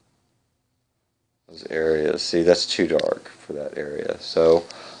areas. See, that's too dark for that area. So,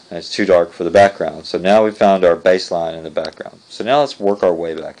 and it's too dark for the background. So now we found our baseline in the background. So now let's work our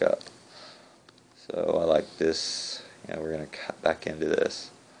way back up. So I like this. We're going to cut back into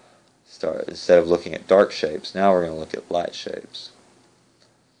this. Instead of looking at dark shapes, now we're going to look at light shapes.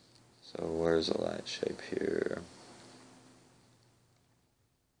 So where's a light shape here?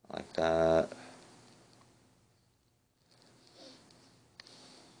 Like that.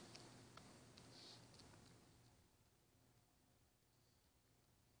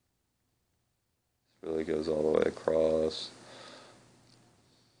 This really goes all the way across.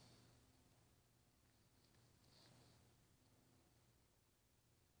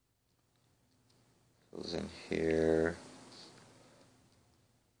 Goes in here.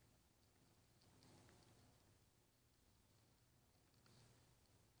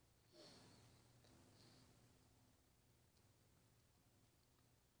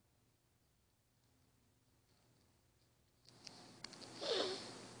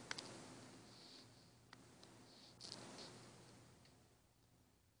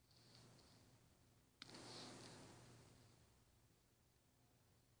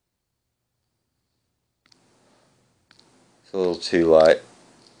 It's a little too light.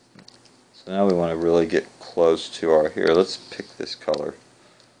 So now we want to really get close to our here. Let's pick this color.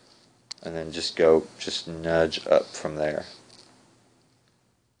 And then just nudge up from there.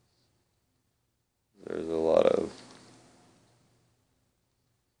 There's a lot of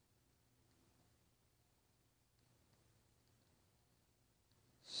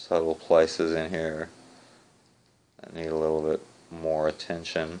subtle places in here that need a little bit more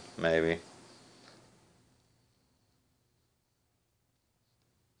attention, maybe.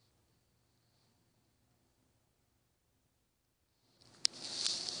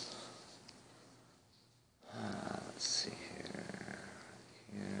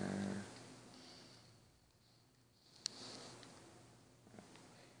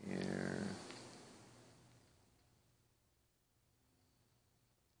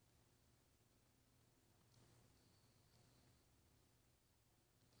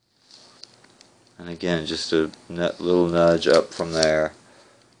 And again, just a little nudge up from there.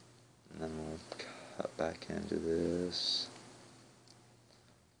 And then we'll cut back into this.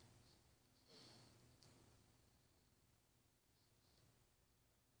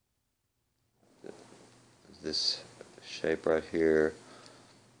 This shape right here.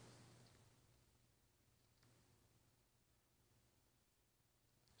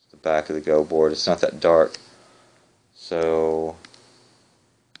 It's the back of the go board. It's not that dark. So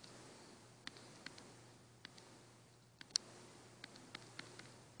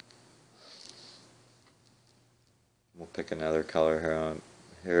we'll pick another color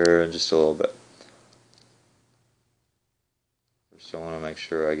here in just a little bit. First I want to make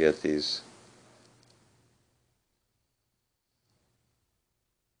sure I get this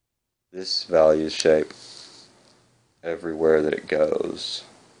value shape everywhere that it goes.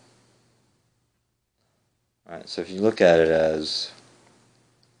 Alright, so if you look at it as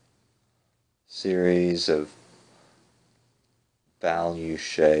a series of value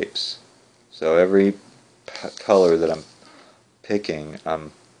shapes, so every color that I'm picking,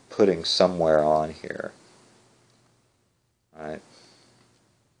 I'm putting somewhere on here. Alright.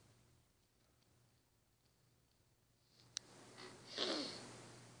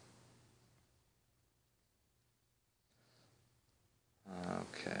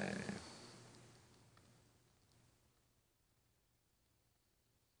 Okay.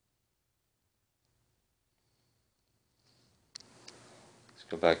 Let's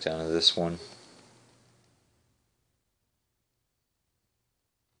go back down to this one.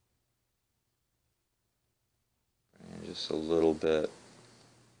 And just a little bit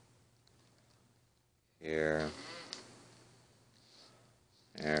here.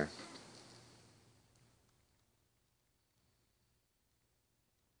 There.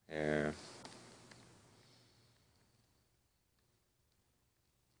 There.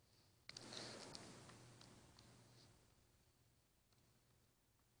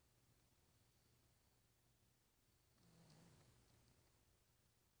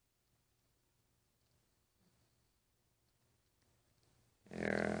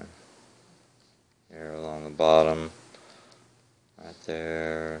 Here along the bottom, right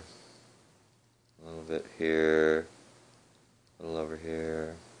there, a little bit here, a little over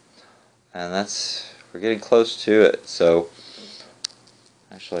here, and we're getting close to it. So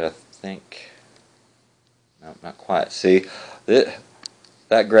actually I think, no, not quite. See,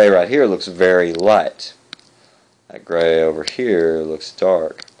 that gray right here looks very light. That gray over here looks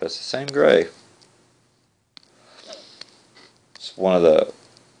dark, but it's the same gray. It's one of the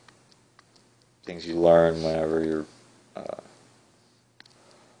things you learn whenever you're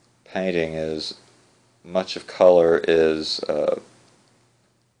painting is much of color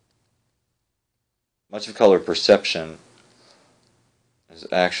perception is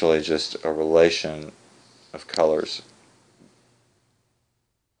actually just a relation of colors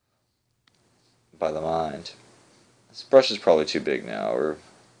by the mind. This brush is probably too big now, or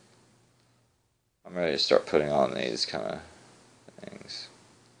I'm ready to start putting on these kind of things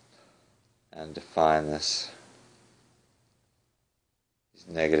and define these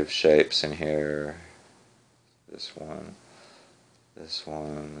negative shapes in here. This one, this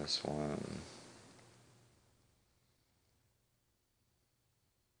one, this one.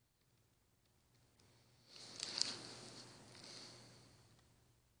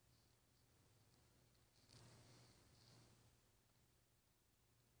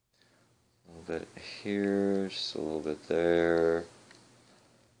 A little bit here, just a little bit there.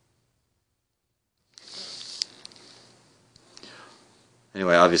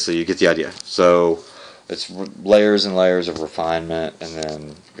 Anyway, obviously you get the idea. So it's layers and layers of refinement, and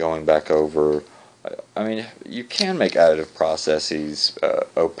then going back over. I mean, you can make additive processes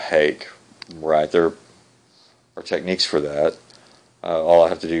opaque, right? There are techniques for that. All I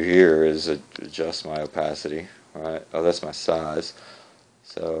have to do here is adjust my opacity, right? Oh, that's my size.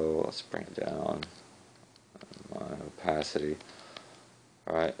 So let's bring it down, my opacity.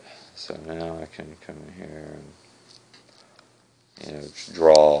 Alright, so now I can come in here and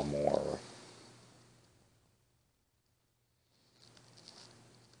draw more.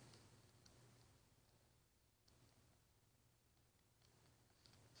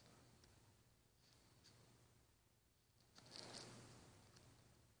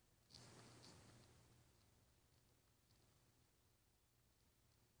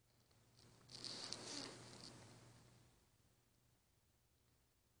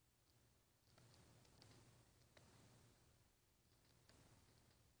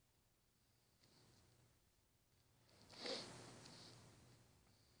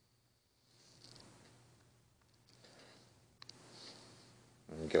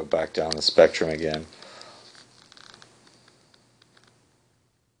 go back down the spectrum again.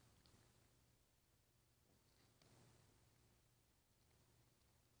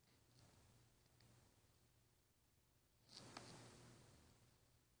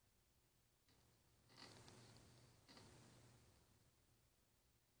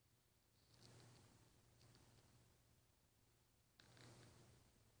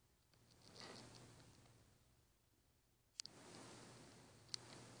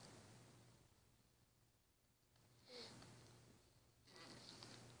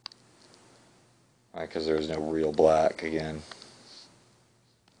 Right, because there's no real black again.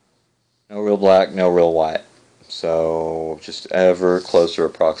 No real black, no real white. So just ever closer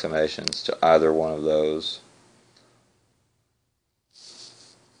approximations to either one of those.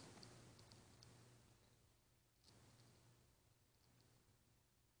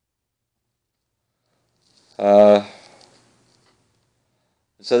 So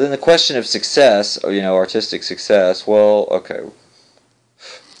then the question of success, artistic success, well, okay.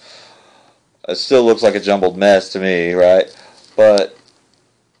 It still looks like a jumbled mess to me, right? But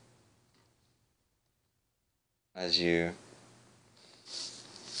as you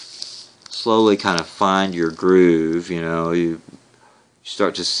slowly kind of find your groove, you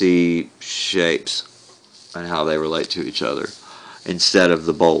start to see shapes and how they relate to each other instead of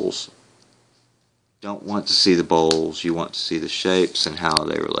the bowls. Don't want to see the bowls, you want to see the shapes and how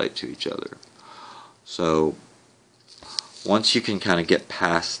they relate to each other. So once you can kind of get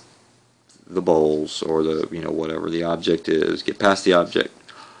past the bowls or the, whatever the object is, get past the object,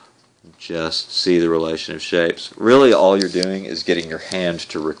 just see the relation of shapes. Really all you're doing is getting your hand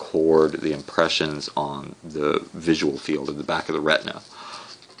to record the impressions on the visual field in the back of the retina.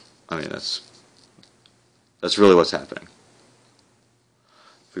 I mean, that's really what's happening,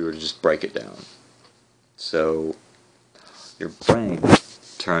 if we were to just break it down. So your brain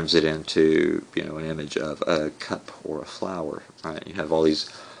turns it into, an image of a cup or a flower, right? You have all these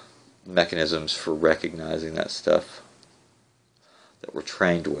mechanisms for recognizing that stuff that we're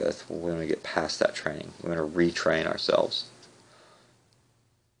trained with. We want to get past that training. We want to retrain ourselves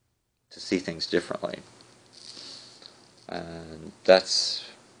to see things differently. And that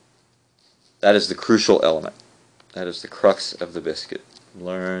is the crucial element. That is the crux of the biscuit.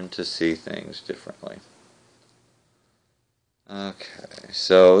 Learn to see things differently. Okay,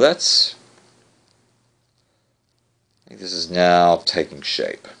 so I think this is now taking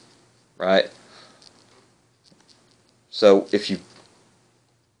shape, right? So if you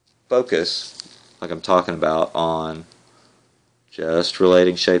focus, like I'm talking about, on just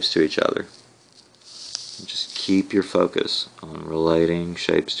relating shapes to each other, just keep your focus on relating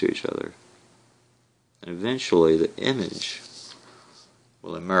shapes to each other, and eventually the image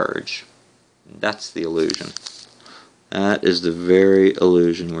will emerge. That's the illusion. That is the very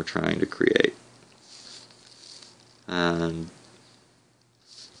illusion we're trying to create. And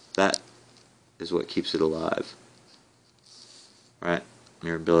that is what keeps it alive. Right?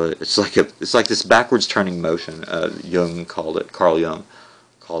 Your ability, it's like this backwards turning motion. Carl Jung called it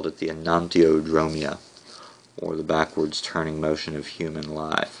the enantiodromia, or the backwards turning motion of human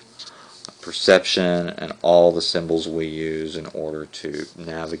life. Perception and all the symbols we use in order to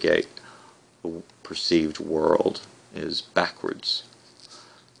navigate the perceived world is backwards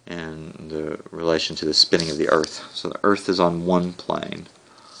in the relation to the spinning of the earth. So the earth is on one plane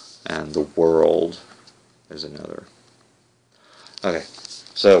and the world is another. Okay,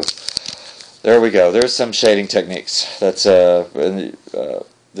 so there we go. There's some shading techniques. That's this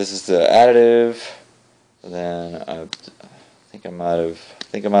is the additive. And then I think I might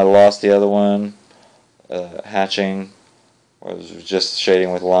have lost the other one, hatching, or it was just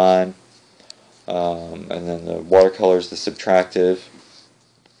shading with line. And then the watercolor is the subtractive.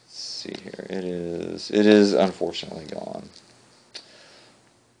 Let's see here. It is unfortunately gone.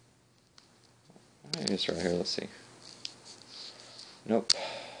 Maybe it's right here. Let's see. Nope.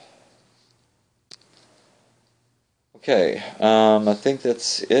 Okay. I think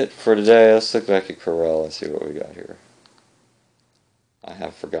that's it for today. Let's look back at Corel and see what we got here. I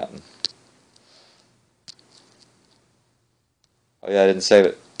have forgotten. Oh yeah, I didn't save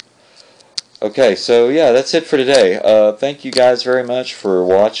it. Okay, so yeah, that's it for today. Thank you guys very much for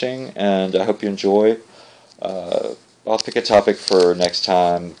watching, and I hope you enjoy. I'll pick a topic for next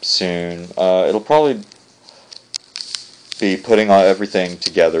time soon. It'll probably be putting everything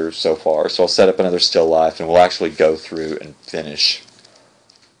together so far, so I'll set up another still life, and we'll actually go through and finish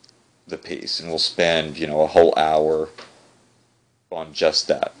the piece, and we'll spend, a whole hour on just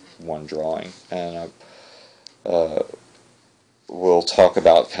that one drawing, and we'll talk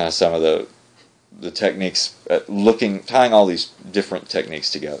about kind of some of the the techniques, tying all these different techniques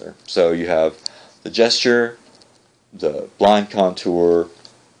together. So you have the gesture, the blind contour,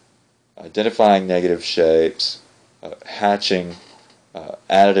 identifying negative shapes, hatching,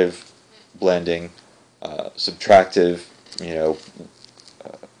 additive blending, subtractive,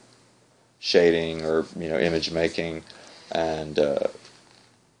 shading or image making, and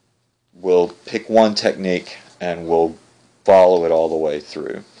we'll pick one technique and we'll follow it all the way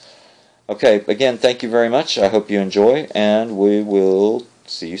through. Okay, again, thank you very much. I hope you enjoy, and we will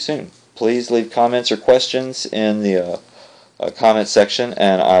see you soon. Please leave comments or questions in the comment section,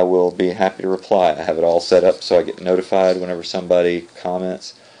 and I will be happy to reply. I have it all set up so I get notified whenever somebody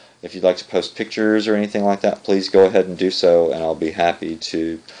comments. If you'd like to post pictures or anything like that, please go ahead and do so, and I'll be happy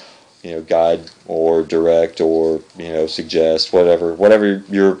to guide or direct or suggest whatever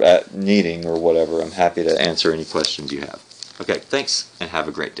you're needing or whatever. I'm happy to answer any questions you have. Okay, thanks, and have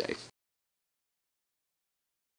a great day.